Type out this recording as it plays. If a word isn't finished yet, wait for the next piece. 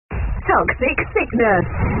Toxic Sickness.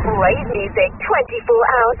 Rave music 24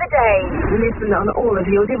 hours a day. Listen on all of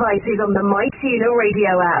your devices on the MyTuner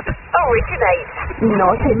radio app. Originate,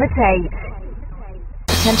 not imitate.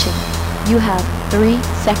 Attention, you have 3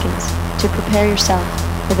 seconds to prepare yourself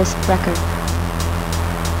for this record.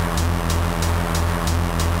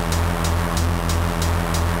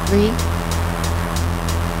 3,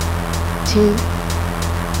 2,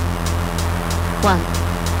 1.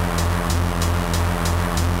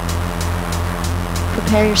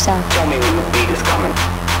 Prepare yourself. Tell me when the beat is coming.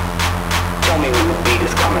 Tell me when the beat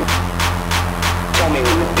is coming. Tell me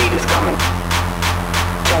when the beat is coming.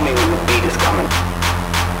 Tell me when the beat is coming.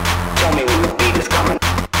 Tell me when the beat is coming.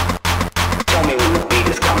 Tell me when the beat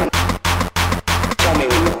is coming. Tell me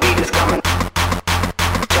when the beat is coming.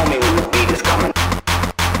 Tell me when the beat is coming.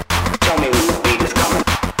 Tell me when the beat is coming. Tell me when the beat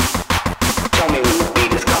is coming.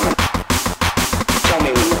 Tell me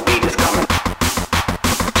when the beat is coming.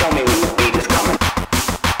 Tell me when the beat is coming.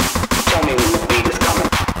 Tell me when the beat is coming.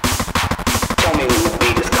 Tell me when the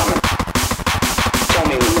beat is coming. Tell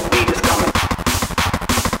me when the beat is coming.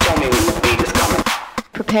 Tell me when the beat is coming.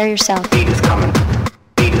 Prepare yourself. Beat is coming.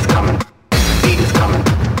 Beat is coming. Beat is coming.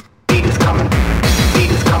 Beat is coming.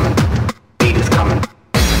 Beat is coming. Beat is coming.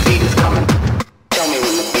 Beat is coming. Tell me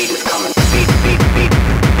when the beat is coming. Beat beat beat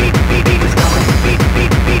beat beat beat is coming. Beat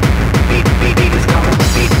beat beat beat beat beat is coming.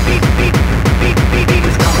 Beat beat beat beat beat beat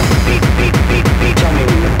is coming. Beat beat beat beat. Tell me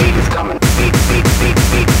when the beat is coming. Beat beat beat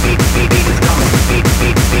beat beat beat beat is coming. Beat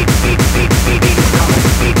beat beat beat beat beat beat is coming.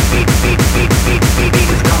 Beat beat beat beat beat beat beat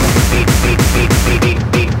is coming. Beat beat beat beat beat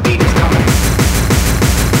beat beat is coming.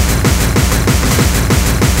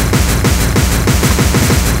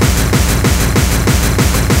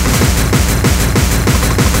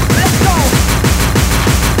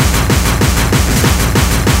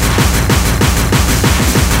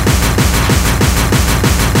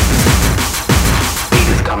 Beat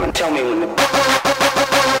is coming. Tell me when the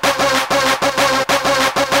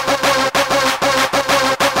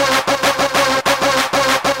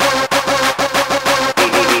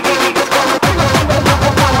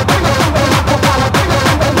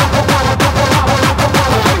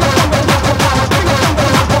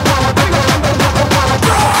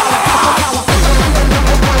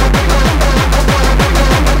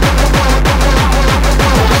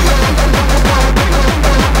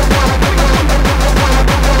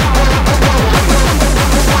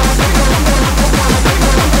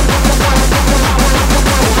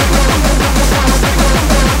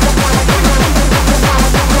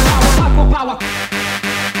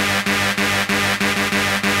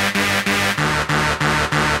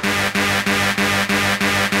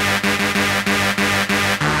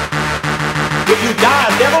If you die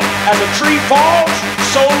a devil, as a tree falls,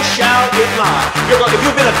 so shall it lie. If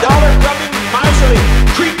you've been a dollar-grubbing, miserly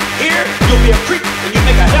creep here, you'll be a creep, and you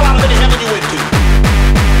make a hell out of any heaven you went to.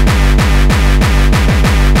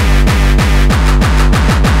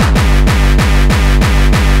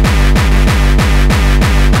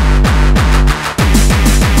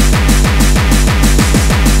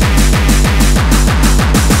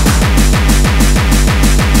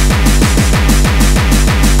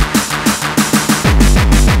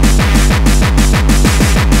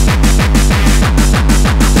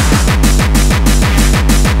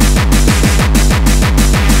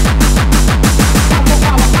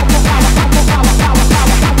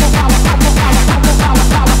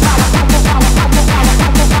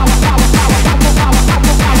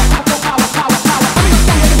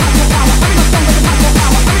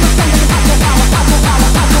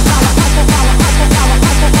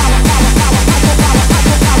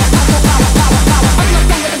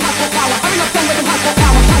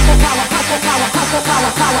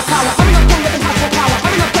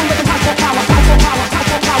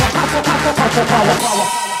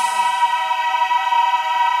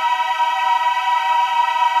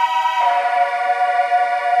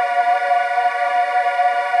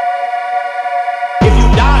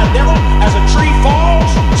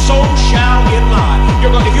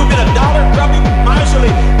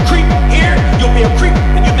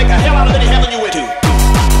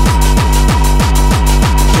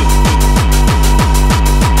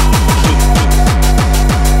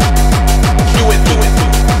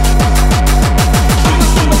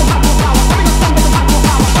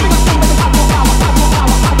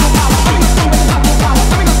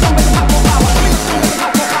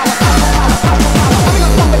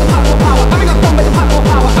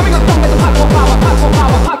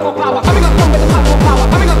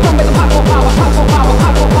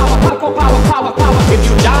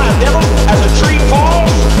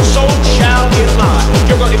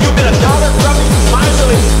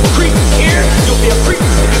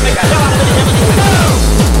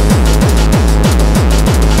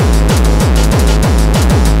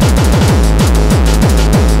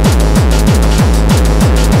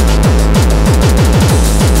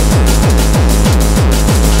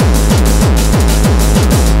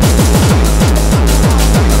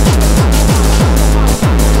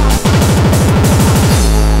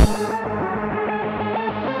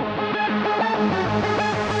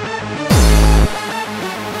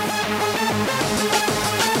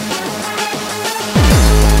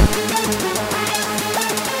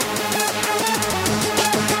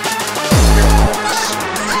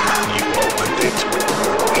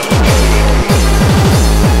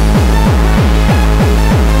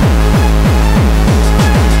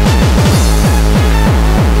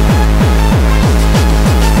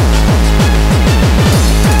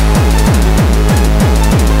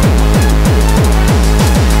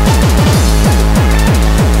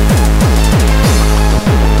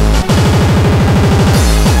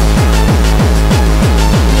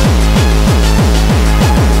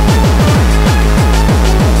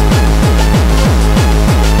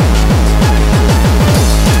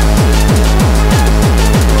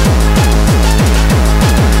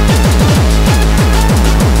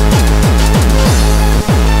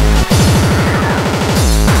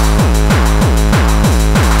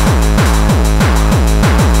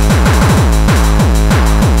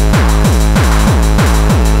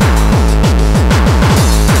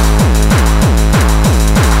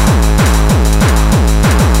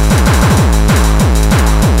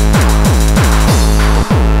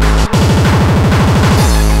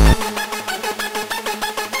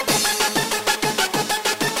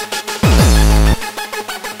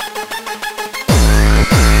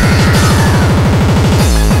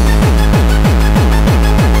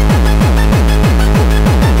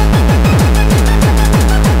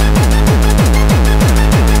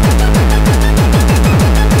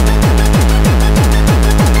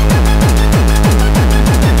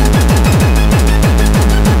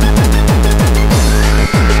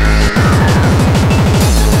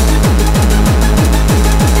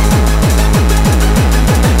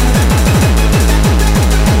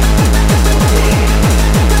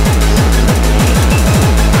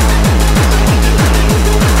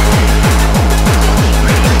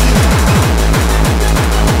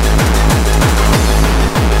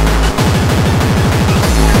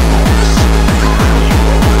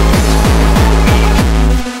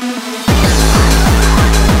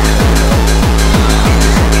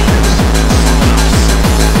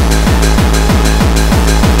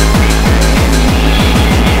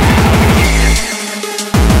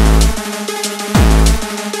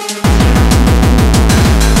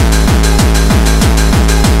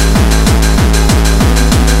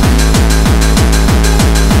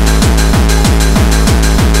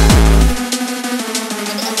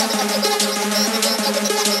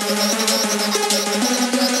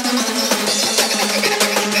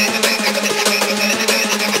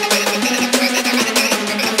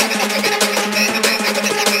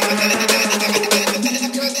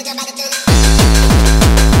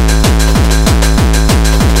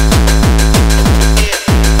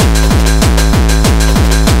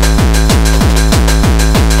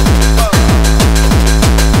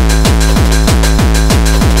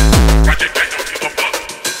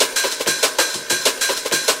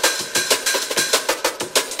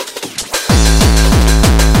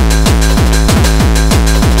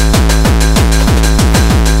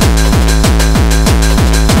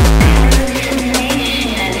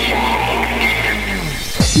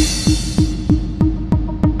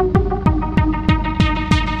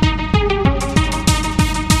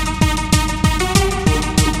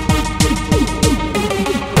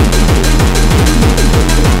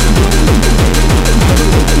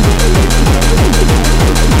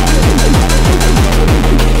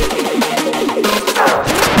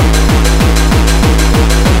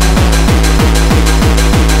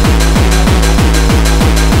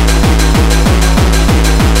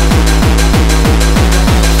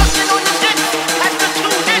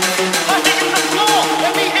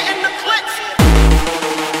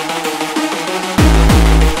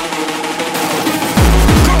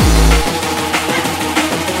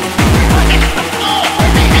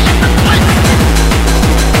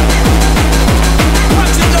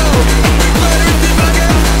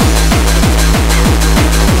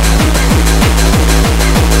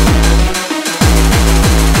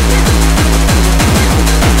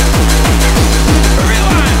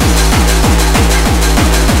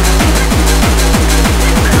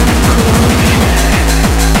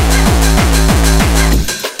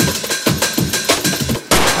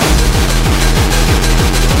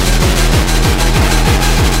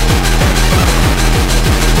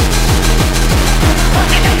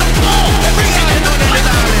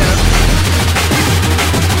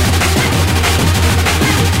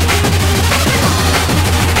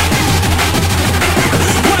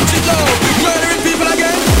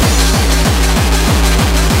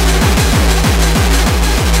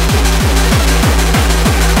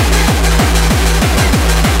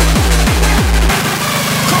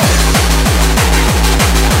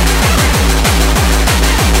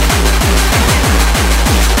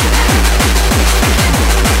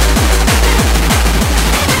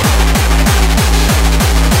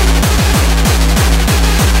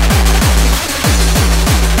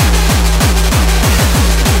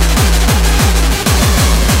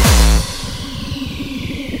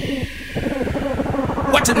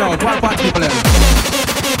 now. What part people them?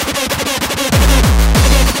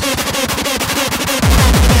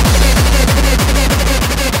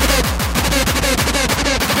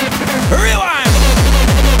 Rewind!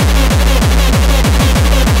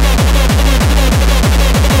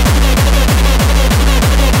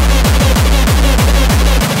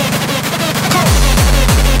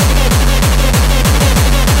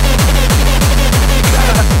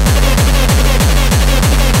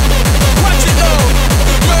 Watch it go!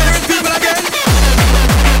 Murdering people again!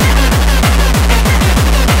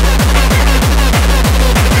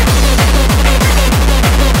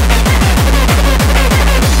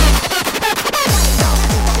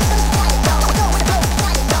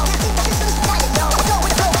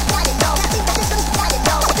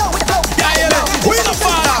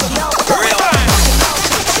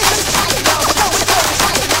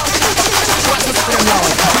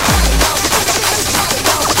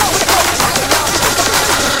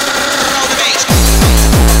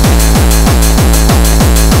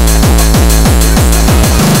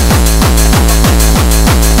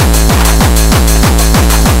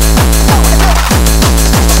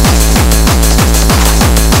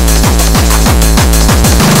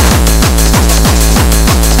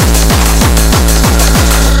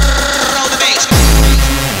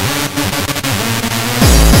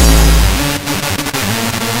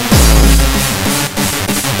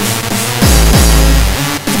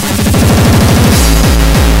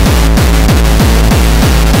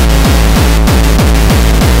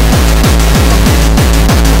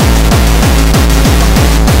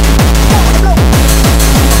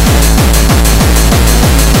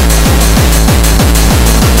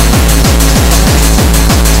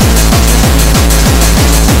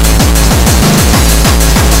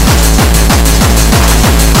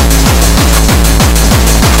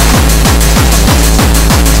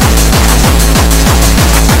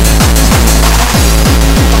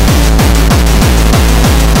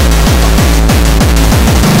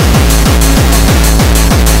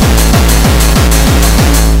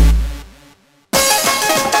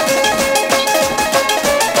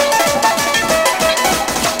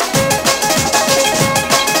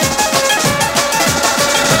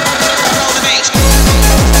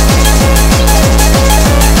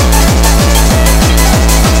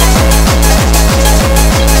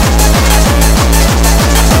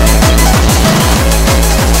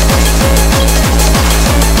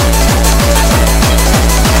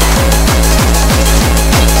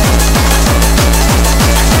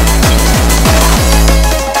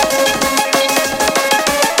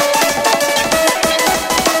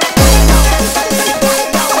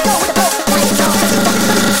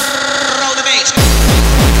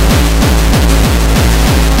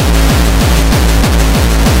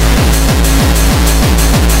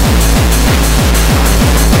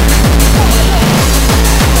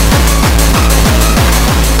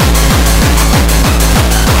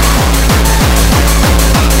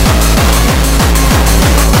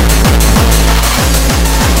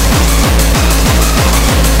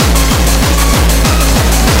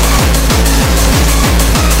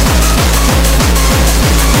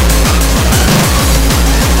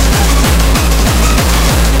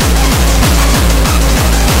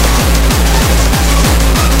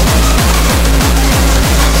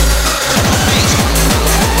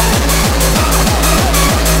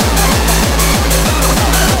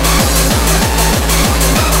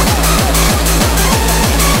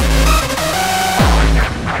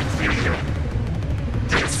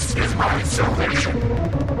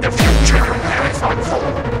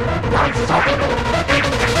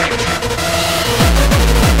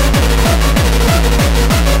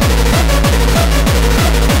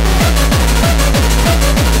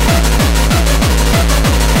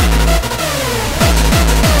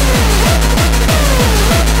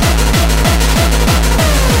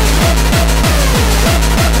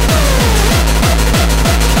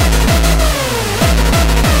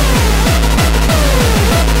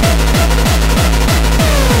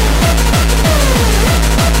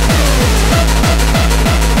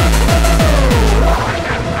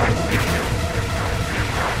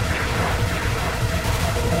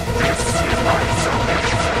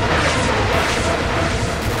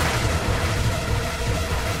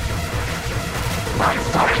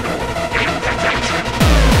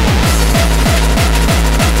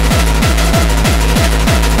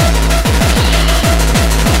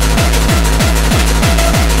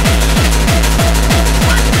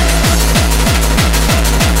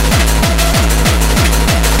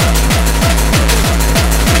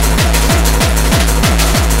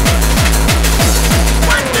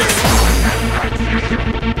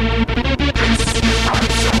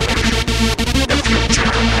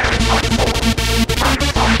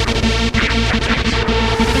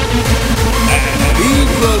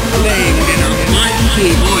 playing in a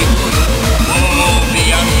mighty voice. Oh,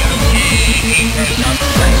 the eaters of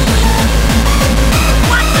flesh.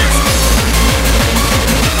 What this?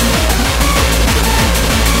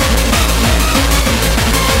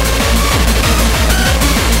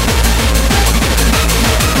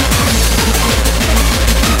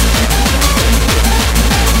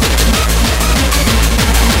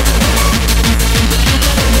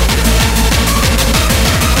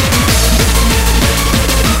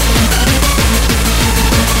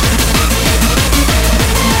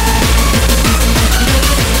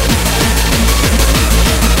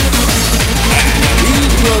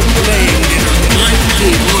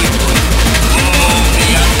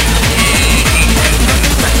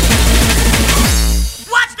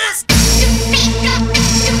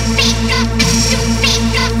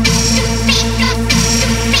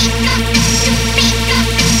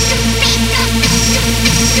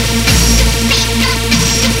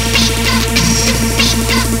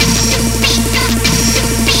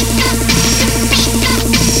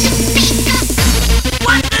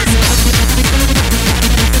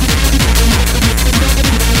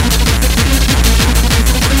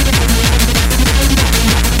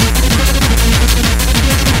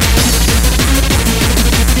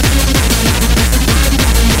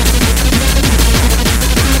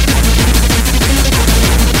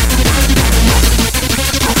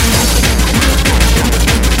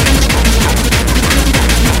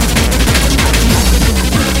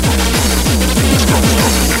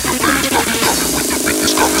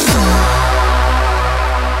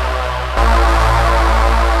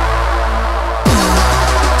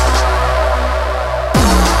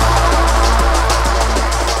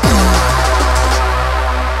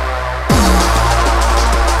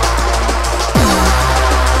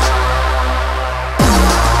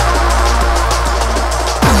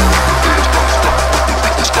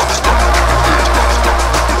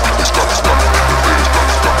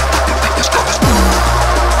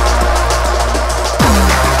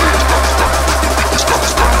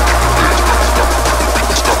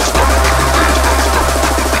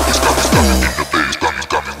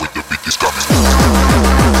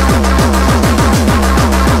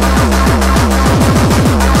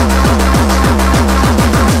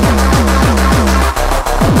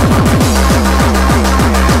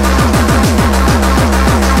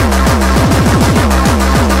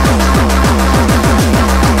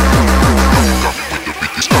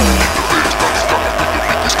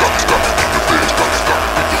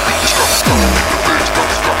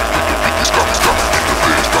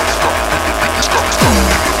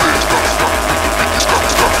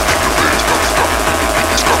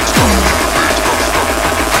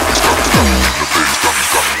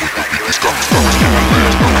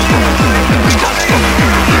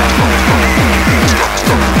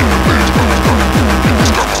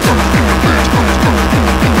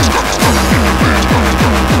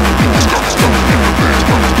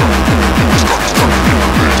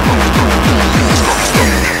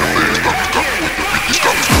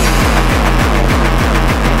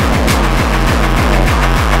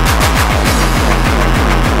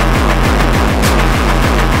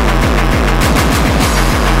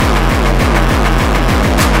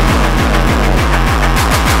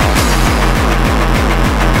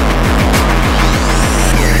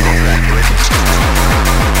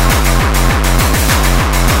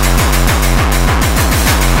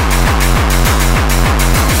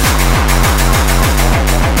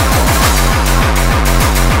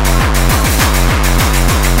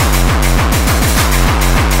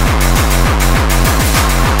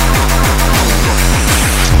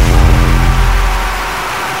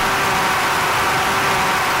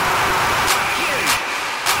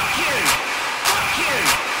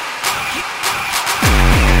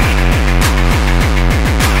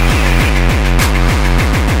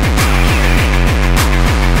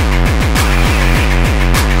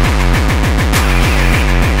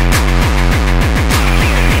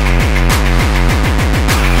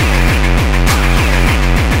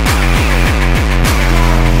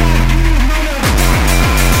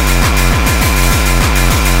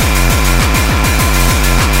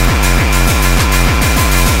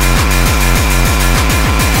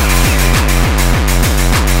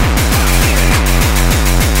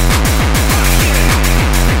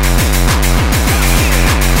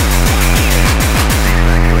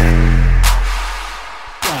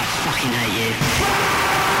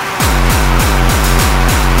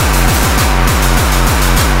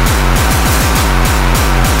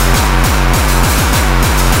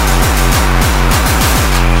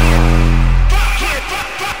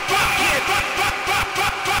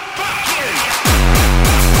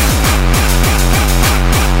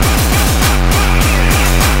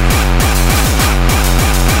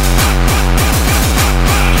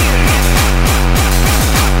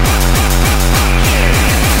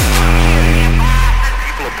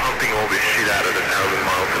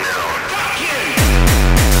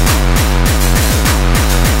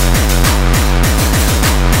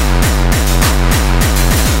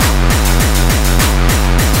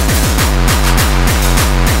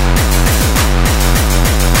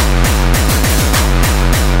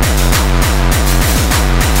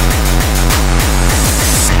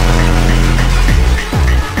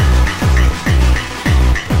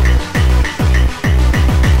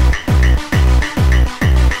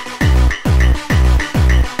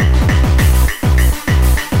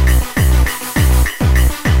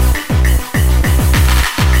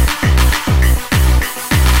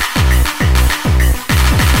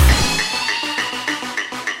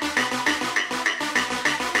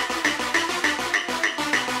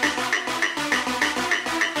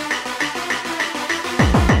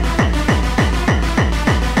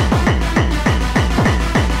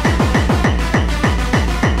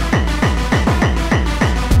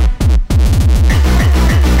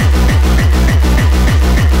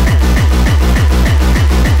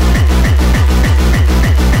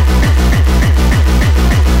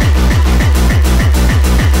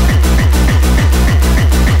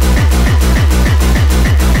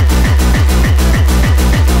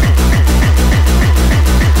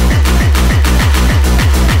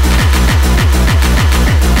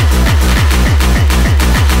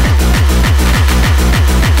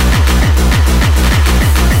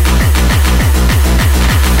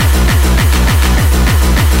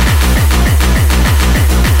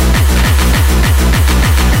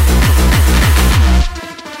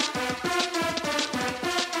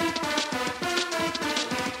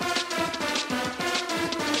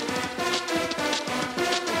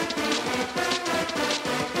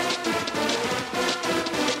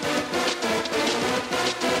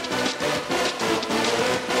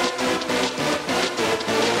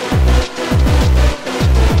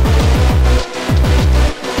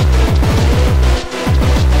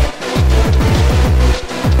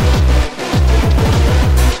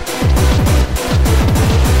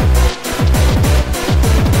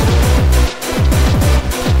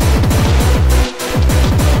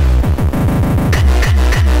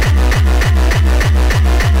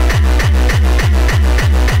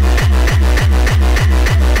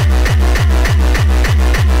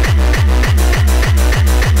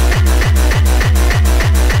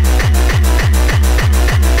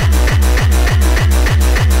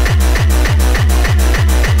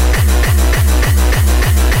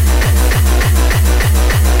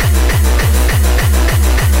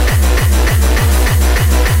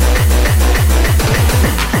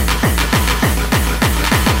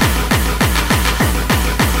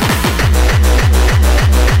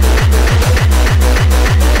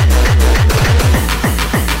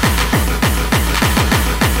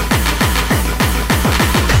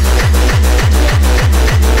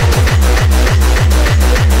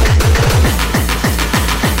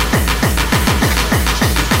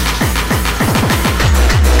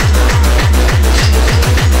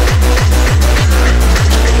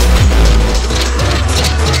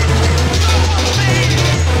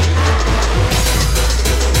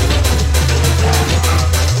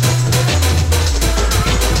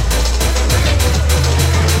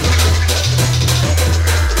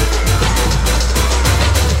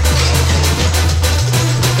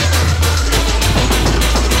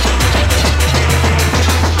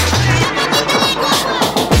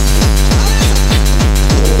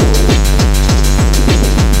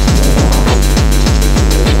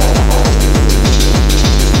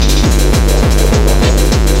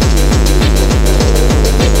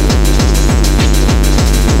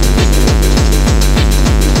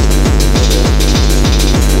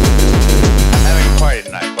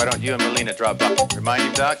 you and Melina drop by. Remind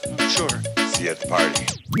him, Doc? Sure. See you at the party.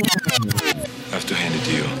 I have to hand it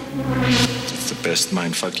to you. It's the best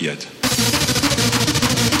mindfuck yet.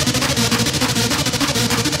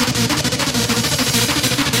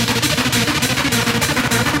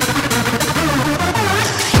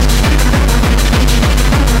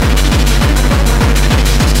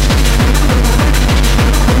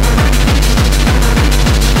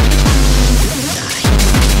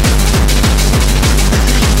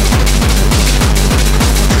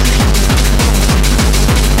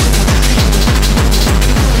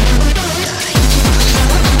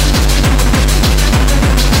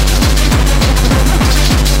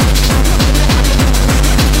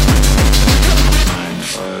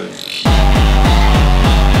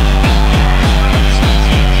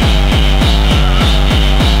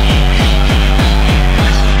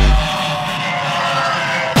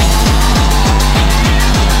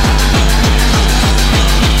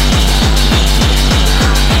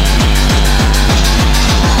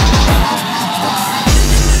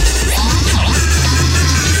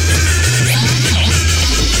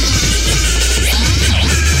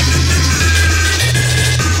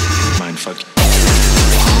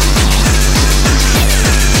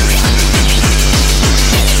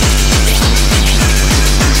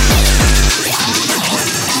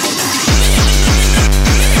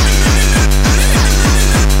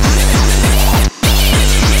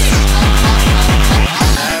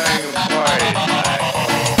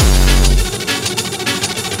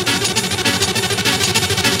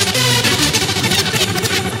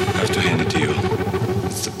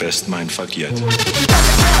 Mindfuck yet.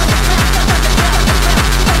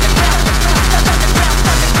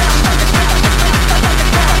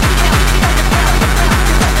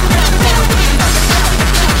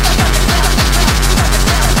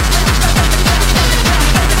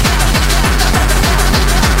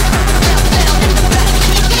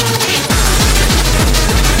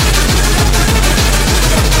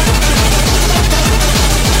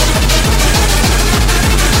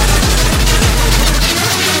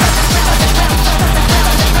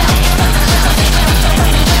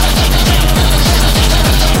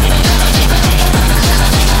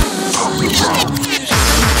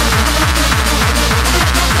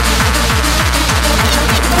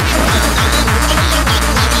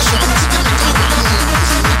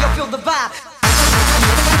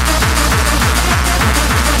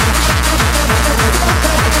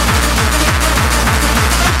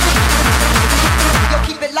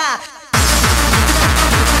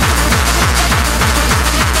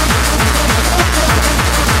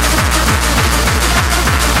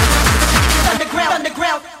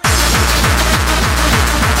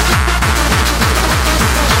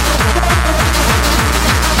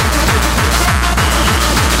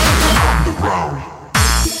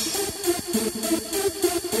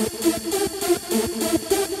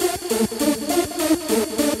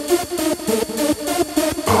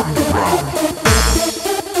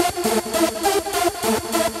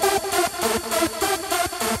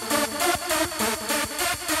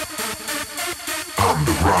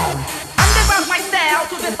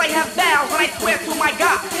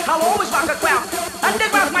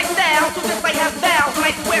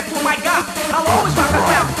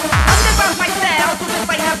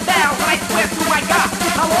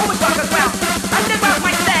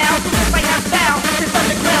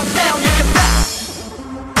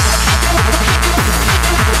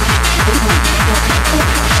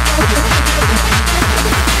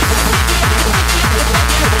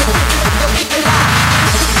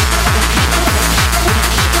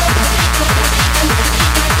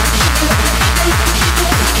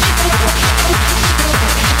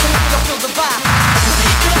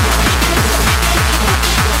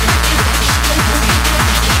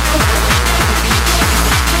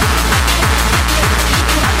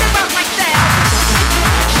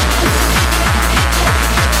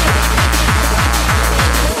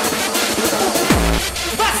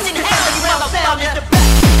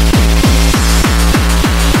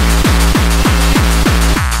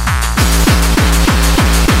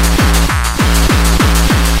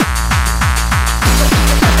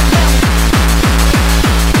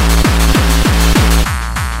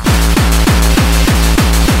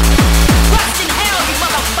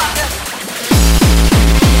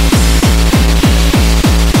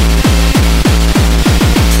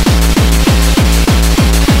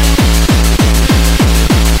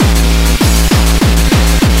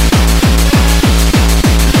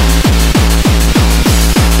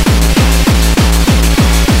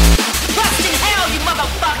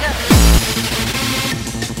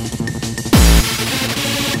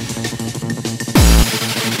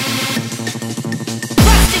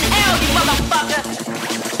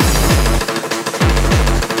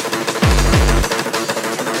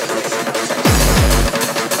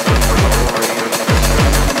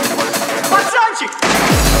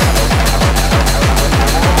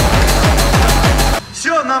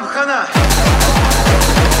 хана!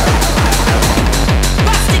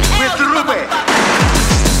 Мы трупы!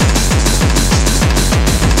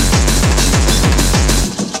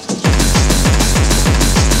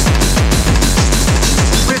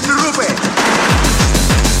 Мы трупы!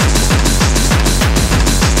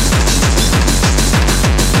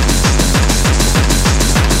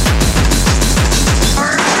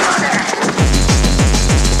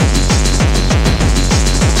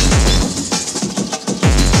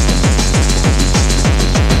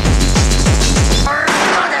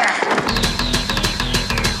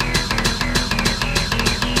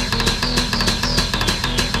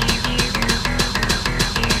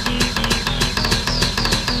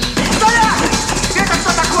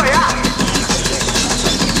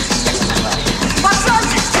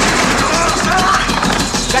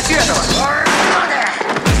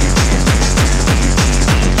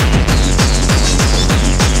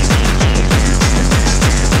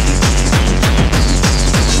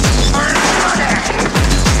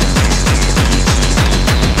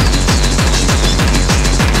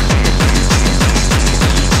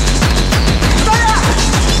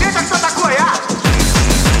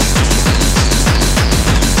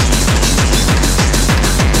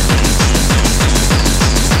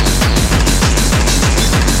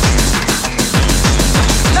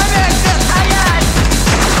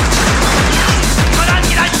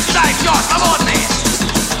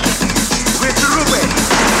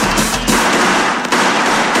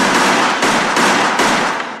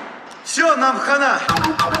 Все, нам хана!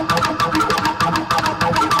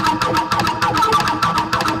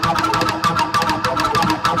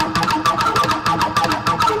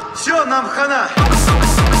 Все, нам хана!